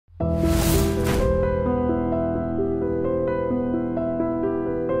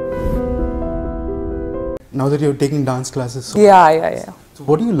Now that you're taking dance classes, so Yeah. so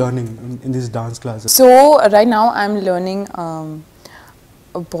what are you learning in these dance classes? So right now I'm learning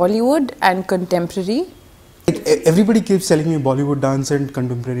Bollywood and contemporary. Like, everybody keeps telling me Bollywood dance and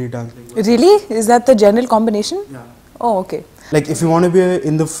contemporary dance. Really? Is that the general combination? Yeah. Oh, okay. Like if you want to be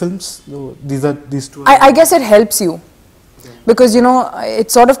in the films, so these two. I guess it helps you. Because you know, it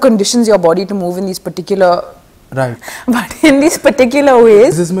sort of conditions your body to move in these particular, Right. but in these particular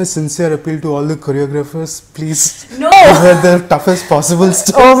ways. This is my sincere appeal to all the choreographers. Please No. give her the toughest possible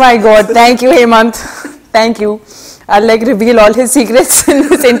steps. Oh my God! Thank you, Hemant. Thank you. I'll like reveal all his secrets in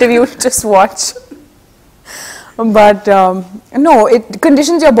this interview. Just watch. But no, it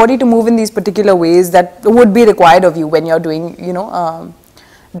conditions your body to move in these particular ways that would be required of you when you're doing, you know,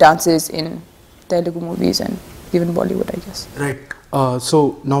 dances in Telugu movies and even Bollywood, I guess. Right.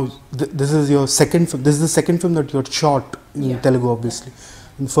 So now this is your second film. This is the second film that you're shot in Telugu, obviously.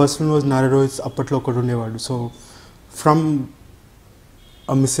 And the first film was Nararohit's Appatlo Kodundevadu. So from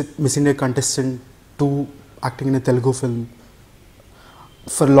a Miss India contestant to acting in a Telugu film,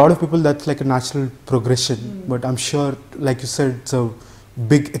 for a lot of people that's like a natural progression. But I'm sure, like you said, it's a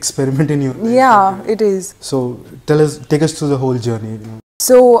big experiment in your life. Yeah, it is. So take us through the whole journey. You know.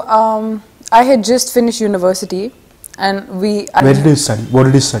 So I had just finished university, and Where did you study? What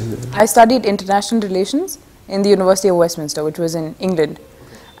did you study there? I studied international relations in the University of Westminster, which was in England.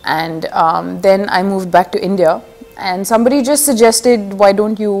 And then I moved back to India, and somebody just suggested, why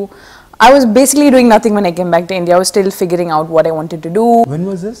don't you... I was basically doing nothing when I came back to India. I was still figuring out what I wanted to do. When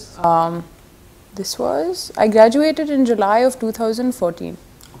was this? This was... I graduated in July of 2014.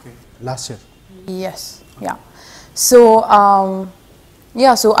 Okay. Last year? Yes. Yeah. So...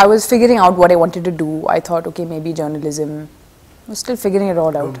 yeah, so I was figuring out what I wanted to do. I thought, okay, maybe journalism. I was still figuring it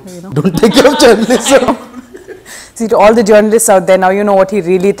all out, you know. Don't take care of journalism. See, to all the journalists out there, now you know what he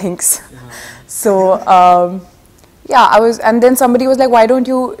really thinks. Yeah. So, yeah, and then somebody was like, why don't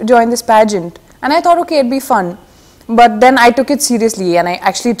you join this pageant? And I thought, okay, it'd be fun. But then I took it seriously, and I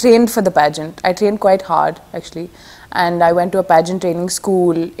actually trained for the pageant. I trained quite hard, actually. And I went to a pageant training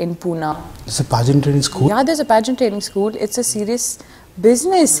school in Pune. It's a pageant training school? Yeah, there's a pageant training school. It's a serious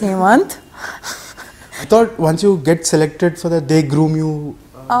business, Hemant. I thought once you get selected for that, they groom you.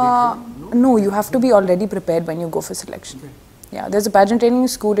 No, you have to be already prepared when you go for selection. Okay. Yeah, there's a pageant training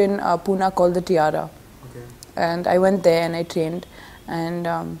school in Pune called the Tiara. Okay. And I went there and I trained. And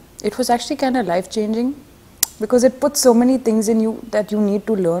it was actually kind of life-changing because it puts so many things in you that you need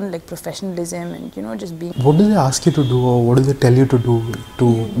to learn, like professionalism and, you know, just being... What do they ask you to do, or what do they tell you to do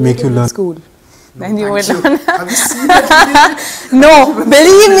to make you learn? School. Then you went on. Have you seen that? No,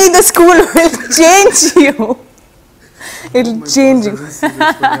 believe me, the school will change you. It'll change you.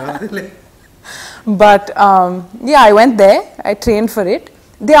 But yeah, I went there. I trained for it.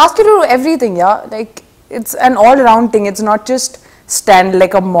 They ask you to do everything, yeah. Like it's an all-around thing. It's not just stand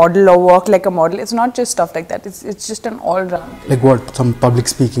like a model or walk like a model. It's not just stuff like that. It's just an all-round. Like what? Some public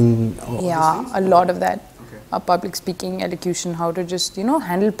speaking? Yeah, a lot of that. Okay. Public speaking, elocution, how to just, you know,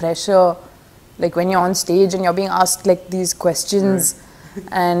 handle pressure. Like when you're on stage and you're being asked like these questions, right.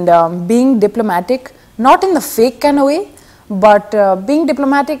 And being diplomatic, not in the fake kind of way, but being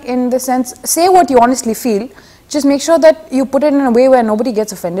diplomatic in the sense, say what you honestly feel, just make sure that you put it in a way where nobody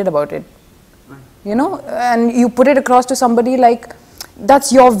gets offended about it, right. You know, and you put it across to somebody like,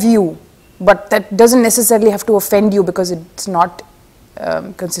 that's your view, but that doesn't necessarily have to offend you because it's not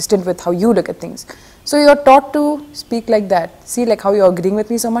consistent with how you look at things. So you're taught to speak like that. See, like how you're agreeing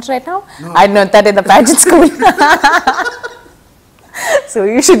with me so much right now? No. I learned that in the pageant school. So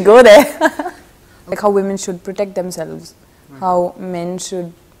you should go there. Like how women should protect themselves, how men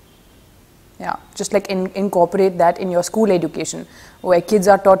should, yeah, just like incorporate that in your school education, where kids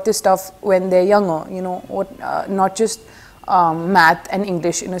are taught this stuff when they're younger, you know, what, not just math and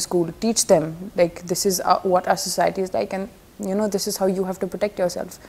English in a school. Teach them, like, this is what our society is like, and you know, this is how you have to protect yourself.